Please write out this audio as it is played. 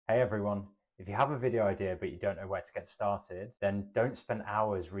Hey everyone, if you have a video idea but you don't know where to get started, then don't spend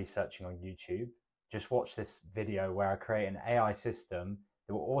hours researching on YouTube. Just watch this video where I create an AI system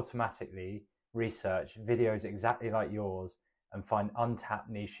that will automatically research videos exactly like yours and find untapped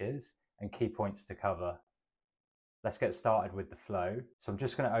niches and key points to cover. Let's get started with the flow. So I'm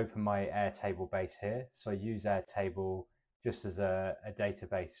just going to open my Airtable base here. So I use Airtable just as a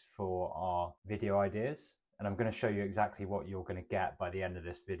database for our video ideas. And I'm going to show you exactly what you're going to get by the end of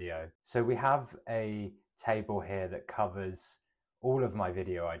this video. So we have a table here that covers all of my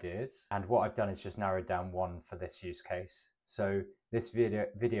video ideas. And what I've done is just narrowed down one for this use case. So this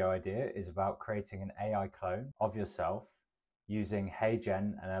video idea is about creating an AI clone of yourself using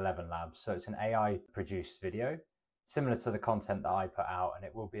HeyGen and 11 Labs. So it's an AI produced video, similar to the content that I put out, and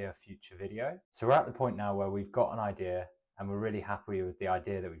it will be a future video. So we're at the point now where we've got an idea and we're really happy with the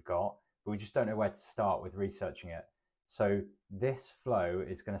idea that we've got, but we just don't know where to start with researching it. So this flow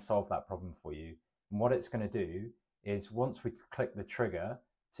is going to solve that problem for you. And what it's going to do is once we click the trigger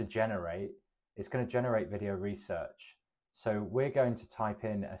to generate, it's going to generate video research. So we're going to type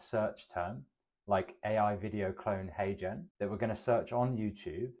in a search term like AI video clone HeyGen that we're going to search on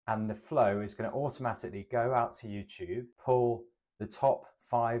YouTube, and the flow is going to automatically go out to YouTube, pull the top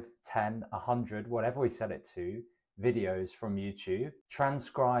 5, 10, 100, whatever we set it to, videos from YouTube,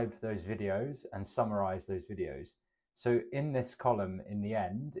 transcribe those videos and summarize those videos. So in this column, in the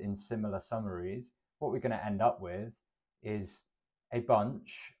end, in similar summaries, what we're going to end up with is a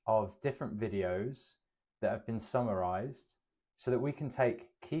bunch of different videos that have been summarized so that we can take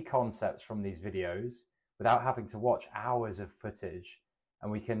key concepts from these videos without having to watch hours of footage.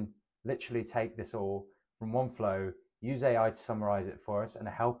 And we can literally take this all from one flow, use AI to summarize it for us and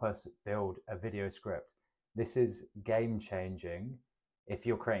help us build a video script. This is game changing. If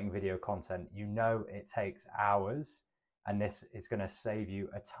you're creating video content, you know it takes hours, and this is going to save you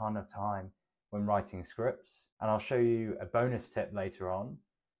a ton of time when writing scripts. And I'll show you a bonus tip later on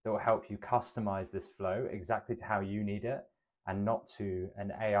that will help you customize this flow exactly to how you need it and not to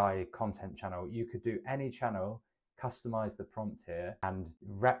an AI content channel. You could do any channel, customize the prompt here and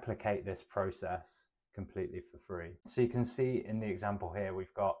replicate this process completely for free. So you can see in the example here,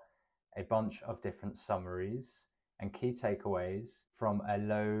 we've got a bunch of different summaries and key takeaways from a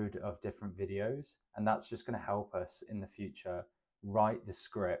load of different videos. And that's just going to help us in the future write the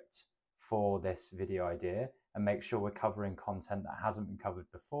script for this video idea and make sure we're covering content that hasn't been covered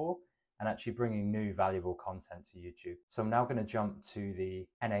before and actually bringing new valuable content to YouTube. So I'm now going to jump to the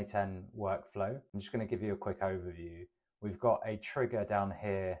N8N workflow. I'm just going to give you a quick overview. We've got a trigger down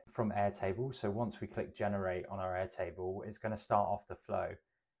here from Airtable. So once we click generate on our Airtable, it's going to start off the flow.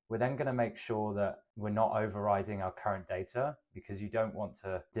 We're then going to make sure that we're not overriding our current data, because you don't want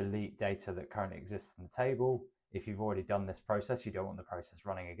to delete data that currently exists in the table. If you've already done this process, you don't want the process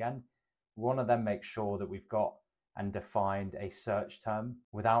running again. We want to then make sure that we've got and defined a search term.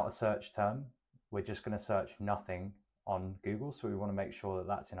 Without a search term, we're just going to search nothing on Google. So we want to make sure that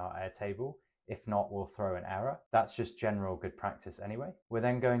that's in our Airtable. If not, we'll throw an error. That's just general good practice anyway. We're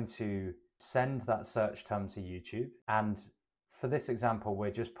then going to send that search term to YouTube. And for this example, we're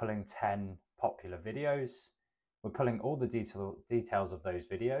just pulling 10 popular videos. We're pulling all the details of those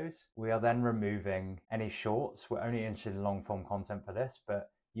videos. We are then removing any shorts. We're only interested in long form content for this, but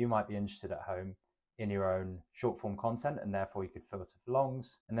you might be interested at home in your own short form content, and therefore you could filter for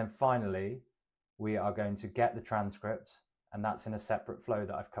longs. And then finally, we are going to get the transcript, and that's in a separate flow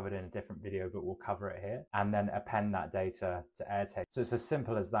that I've covered in a different video, but we'll cover it here, and then append that data to Airtable. So it's as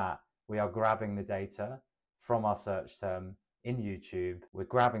simple as that. We are grabbing the data from our search term in YouTube, we're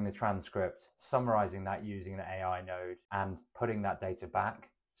grabbing the transcript, summarizing that using an AI node, and putting that data back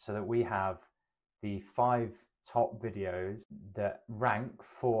so that we have the 5 top videos that rank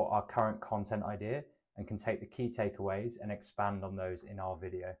for our current content idea and can take the key takeaways and expand on those in our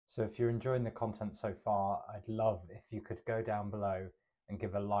video. So if you're enjoying the content so far, I'd love if you could go down below and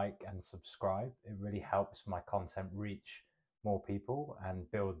give a like and subscribe. It really helps my content reach more people and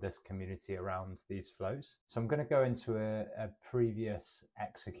build this community around these flows. So I'm going to go into a previous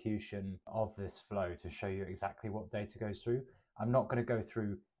execution of this flow to show you exactly what data goes through. I'm not going to go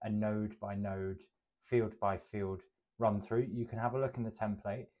through a node by node, field by field run through. You can have a look in the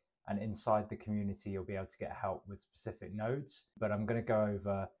template, and inside the community you'll be able to get help with specific nodes. But I'm going to go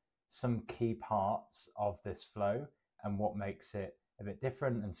over some key parts of this flow and what makes it a bit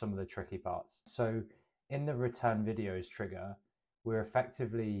different and some of the tricky parts. So in the return videos trigger, we're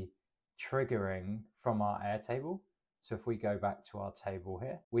effectively triggering from our Airtable. So if we go back to our table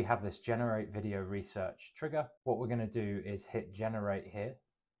here, we have this generate video research trigger. What we're going to do is hit generate here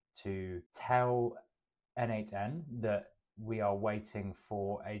to tell N8N that we are waiting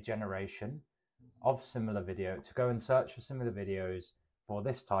for a generation of similar video to go and search for similar videos for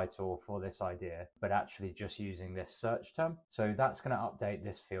this title, for this idea, but actually just using this search term. So that's going to update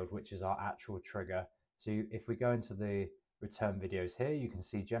this field, which is our actual trigger. So if we go into the return videos here, you can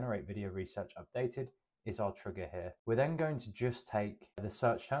see generate video research updated is our trigger here. We're then going to just take the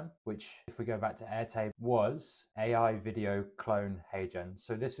search term, which if we go back to Airtable was AI video clone HeyGen.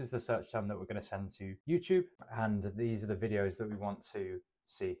 So this is the search term that we're going to send to YouTube, and these are the videos that we want to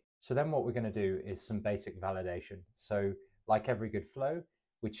see. So then what we're going to do is some basic validation. So like every good flow,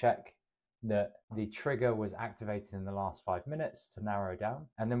 we check that the trigger was activated in the last 5 minutes to narrow down.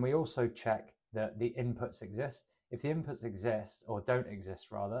 And then we also check that the inputs exist. If the inputs exist, or don't exist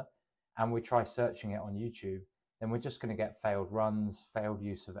rather, and we try searching it on YouTube, then we're just going to get failed runs, failed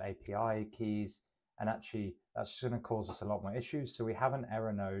use of API keys, and actually that's going to cause us a lot more issues. So we have an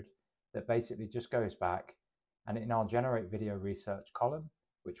error node that basically just goes back, and in our generate video research column,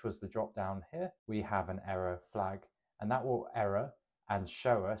 which was the drop down here, we have an error flag, and that will error and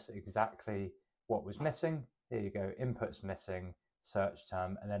show us exactly what was missing. Here you go, inputs missing, search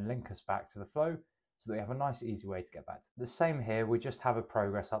term, and then link us back to the flow, so that we have a nice easy way to get back to the same here. We just have a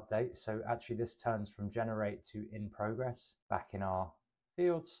progress update. So actually this turns from generate to in progress back in our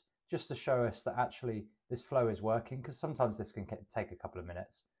fields, just to show us that actually this flow is working, because sometimes this can take a couple of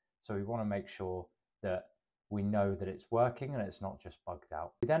minutes. So we want to make sure that we know that it's working and it's not just bugged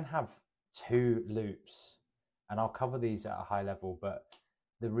out. We then have 2 loops, and I'll cover these at a high level, but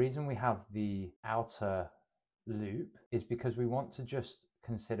the reason we have the outer loop is because we want to just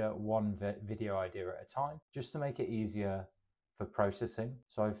consider one video idea at a time, just to make it easier for processing.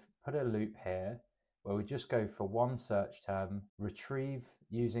 So I've put a loop here where we just go for one search term, retrieve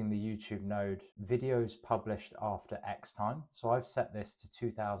using the YouTube node videos published after X time. So I've set this to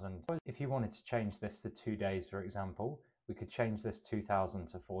 2000. If you wanted to change this to 2 days, for example, we could change this 2000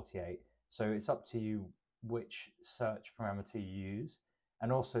 to 48. So it's up to you which search parameter you use.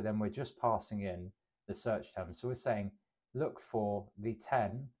 And also then we're just passing in the search term. So we're saying, look for the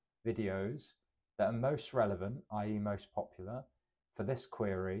 10 videos that are most relevant, i.e. most popular, for this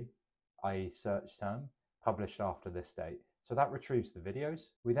query, i.e. search term, published after this date. So that retrieves the videos.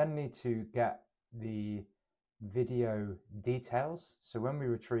 We then need to get the video details. So when we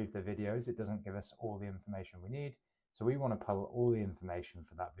retrieve the videos, it doesn't give us all the information we need. So we want to pull all the information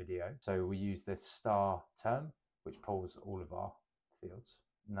for that video. So we use this star term, which pulls all of our fields.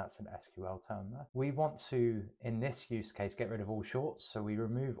 And that's an SQL term there. We want to, in this use case, get rid of all shorts. So we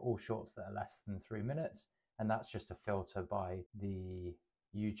remove all shorts that are less than 3 minutes. And that's just a filter by the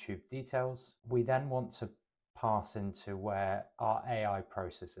YouTube details. We then want to pass into where our AI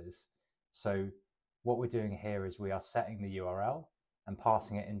processes. So what we're doing here is we are setting the URL and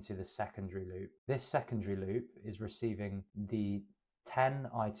passing it into the secondary loop. This secondary loop is receiving the 10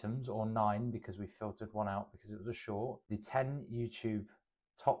 items, or 9 because we filtered one out because it was a short, the 10 YouTube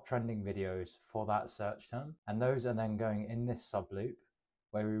top trending videos for that search term, and those are then going in this subloop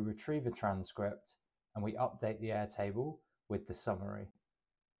where we retrieve a transcript and we update the Airtable with the summary.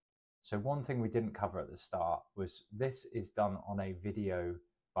 So one thing we didn't cover at the start was this is done on a video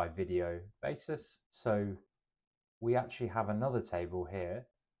by video basis. So we actually have another table here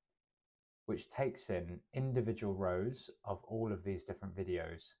which takes in individual rows of all of these different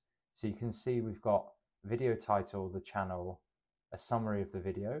videos. So you can see we've got video title, the channel, a summary of the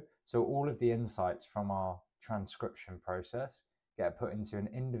video. So all of the insights from our transcription process get put into an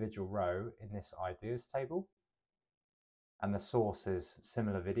individual row in this ideas table. And the source is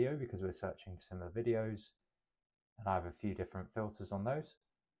similar video because we're searching for similar videos. And I have a few different filters on those.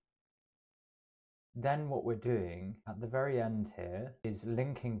 Then what we're doing at the very end here is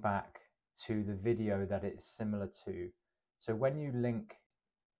linking back to the video that it's similar to. So when you link,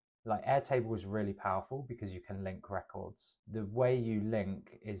 like Airtable is really powerful because you can link records. The way you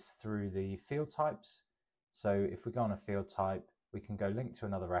link is through the field types. So if we go on a field type, we can go link to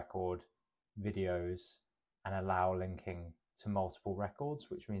another record, videos, and allow linking to multiple records,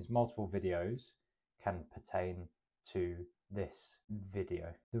 which means multiple videos can pertain to this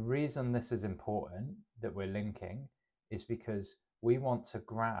video. The reason this is important that we're linking is because we want to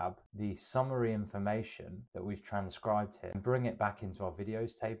grab the summary information that we've transcribed here and bring it back into our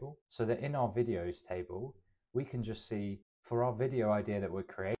videos table, so that in our videos table, we can just see for our video idea that we're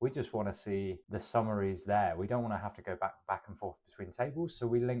creating, we just want to see the summaries there. We don't want to have to go back and forth between tables, so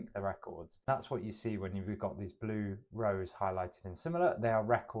we link the records. That's what you see when you've got these blue rows highlighted in similar. They are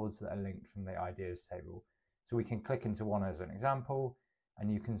records that are linked from the ideas table. So we can click into one as an example,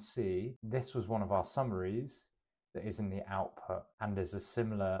 and you can see this was one of our summaries that is in the output, and there's a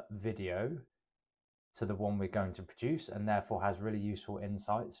similar video to the one we're going to produce, and therefore has really useful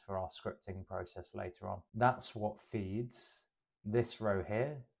insights for our scripting process later on. That's what feeds this row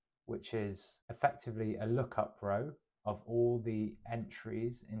here, which is effectively a lookup row of all the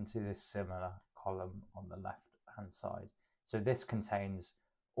entries into this similar column on the left hand side. So this contains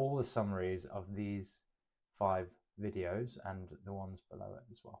all the summaries of these 5 videos and the ones below it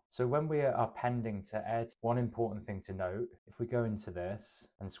as well. So when we are appending to Airtable, one important thing to note, if we go into this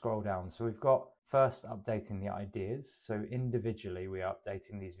and scroll down, so we've got first updating the ideas. So individually we are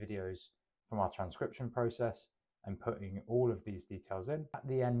updating these videos from our transcription process and putting all of these details in. At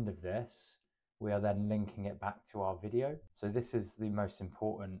the end of this, we are then linking it back to our video. So this is the most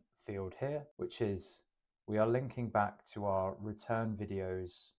important field here, which is we are linking back to our return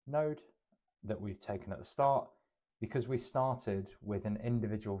videos node that we've taken at the start, because we started with an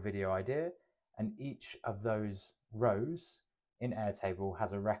individual video idea, and each of those rows in Airtable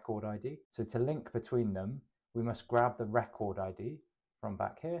has a record ID. So to link between them, we must grab the record ID from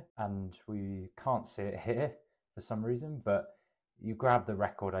back here, and we can't see it here for some reason, but you grab the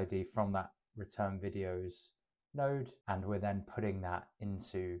record ID from that return videos node, and we're then putting that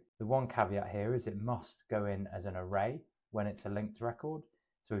into, the one caveat here is it must go in as an array when it's a linked record.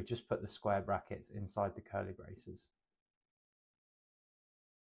 So we've just put the square brackets inside the curly braces.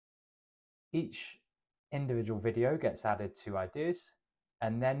 Each individual video gets added to ideas,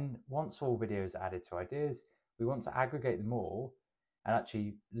 and then once all videos are added to ideas, we want to aggregate them all and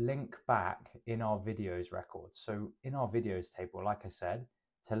actually link back in our videos records. So in our videos table, like I said,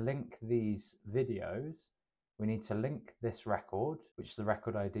 to link these videos, we need to link this record, which is the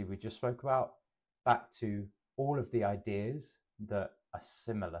record ID we just spoke about, back to all of the ideas that are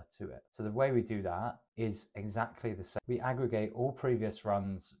similar to it. So the way we do that is exactly the same. We aggregate all previous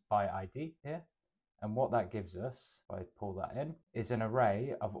runs by ID here, and what that gives us, if I pull that in, is an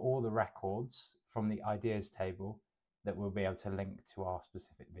array of all the records from the ideas table that we'll be able to link to our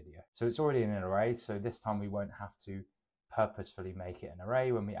specific video. So it's already in an array, so this time we won't have to purposefully make it an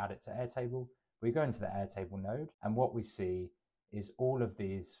array when we add it to Airtable. We go into the Airtable node, and what we see is all of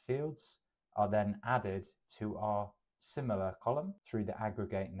these fields are then added to our similar column through the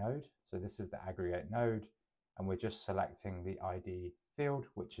aggregate node. So this is the aggregate node, and we're just selecting the ID field,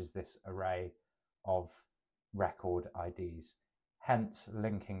 which is this array of record IDs, hence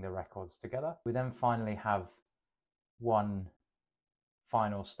linking the records together. We then finally have one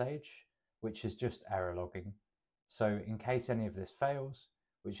final stage, which is just error logging. So in case any of this fails,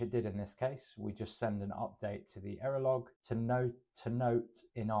 which it did in this case, we just send an update to the error log to note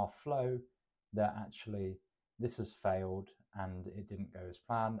in our flow that actually this has failed and it didn't go as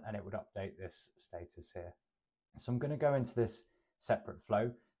planned, and it would update this status here. So I'm going to go into this separate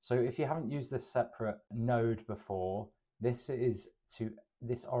flow. So if you haven't used this separate node before, this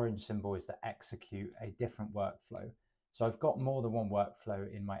orange symbol is to execute a different workflow. So I've got more than one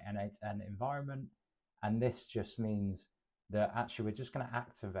workflow in my N8N environment, and this just means that actually we're just going to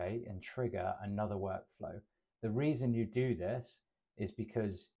activate and trigger another workflow. The reason you do this is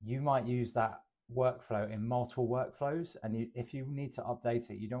because you might use that workflow in multiple workflows, and if you need to update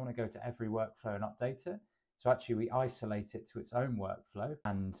it, you don't want to go to every workflow and update it. So actually we isolate it to its own workflow,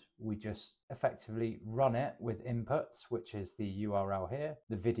 and we just effectively run it with inputs, which is the URL here,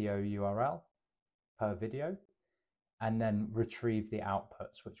 the video URL per video, and then retrieve the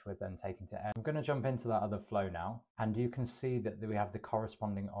outputs, which we're then taking to air. I'm going to jump into that other flow now, and you can see that we have the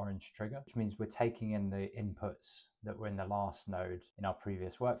corresponding orange trigger, which means we're taking in the inputs that were in the last node in our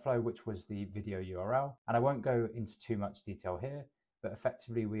previous workflow, which was the video URL. And I won't go into too much detail here, but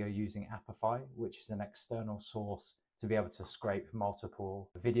effectively we are using Apify, which is an external source to be able to scrape multiple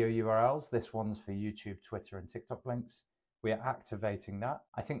video URLs. This one's for YouTube, Twitter, and TikTok links. We are activating that.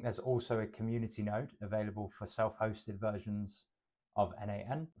 I think there's also a community node available for self-hosted versions of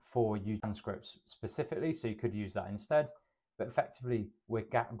N8N for YouTube transcripts specifically, so you could use that instead. But effectively, we're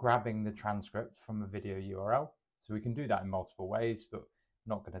grabbing the transcript from a video URL. So we can do that in multiple ways, but I'm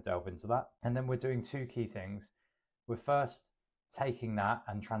not going to delve into that. And then we're doing two key things. We're first taking that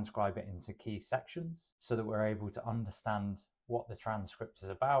and transcribe it into key sections so that we're able to understand what the transcript is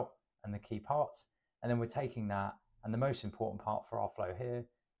about and the key parts. And then we're taking that, and the most important part for our flow here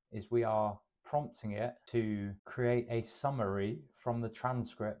is we are prompting it to create a summary from the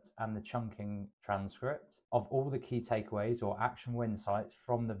transcript and the chunking transcript of all the key takeaways or actionable insights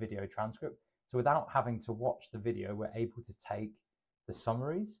from the video transcript. So without having to watch the video, we're able to take the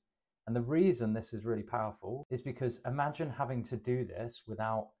summaries. And the reason this is really powerful is because imagine having to do this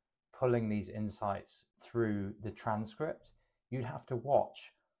without pulling these insights through the transcript. You'd have to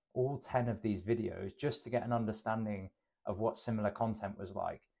watch all 10 of these videos just to get an understanding of what similar content was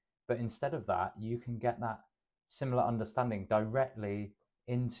like. But instead of that, you can get that similar understanding directly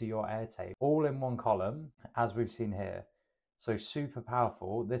into your Airtable, all in one column, as we've seen here. So super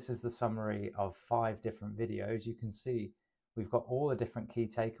powerful. This is the summary of 5 different videos. You can see we've got all the different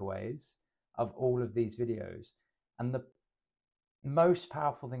key takeaways of all of these videos. And the most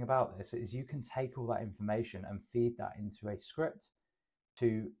powerful thing about this is you can take all that information and feed that into a script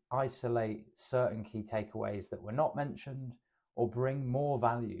to isolate certain key takeaways that were not mentioned or bring more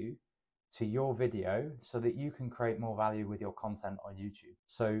value to your video so that you can create more value with your content on YouTube.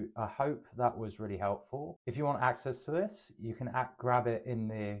 So I hope that was really helpful. If you want access to this, you can grab it in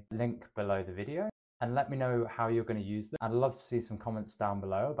the link below the video and let me know how you're going to use this. I'd love to see some comments down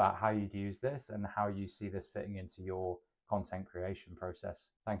below about how you'd use this and how you see this fitting into your content creation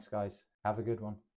process. Thanks guys. Have a good one.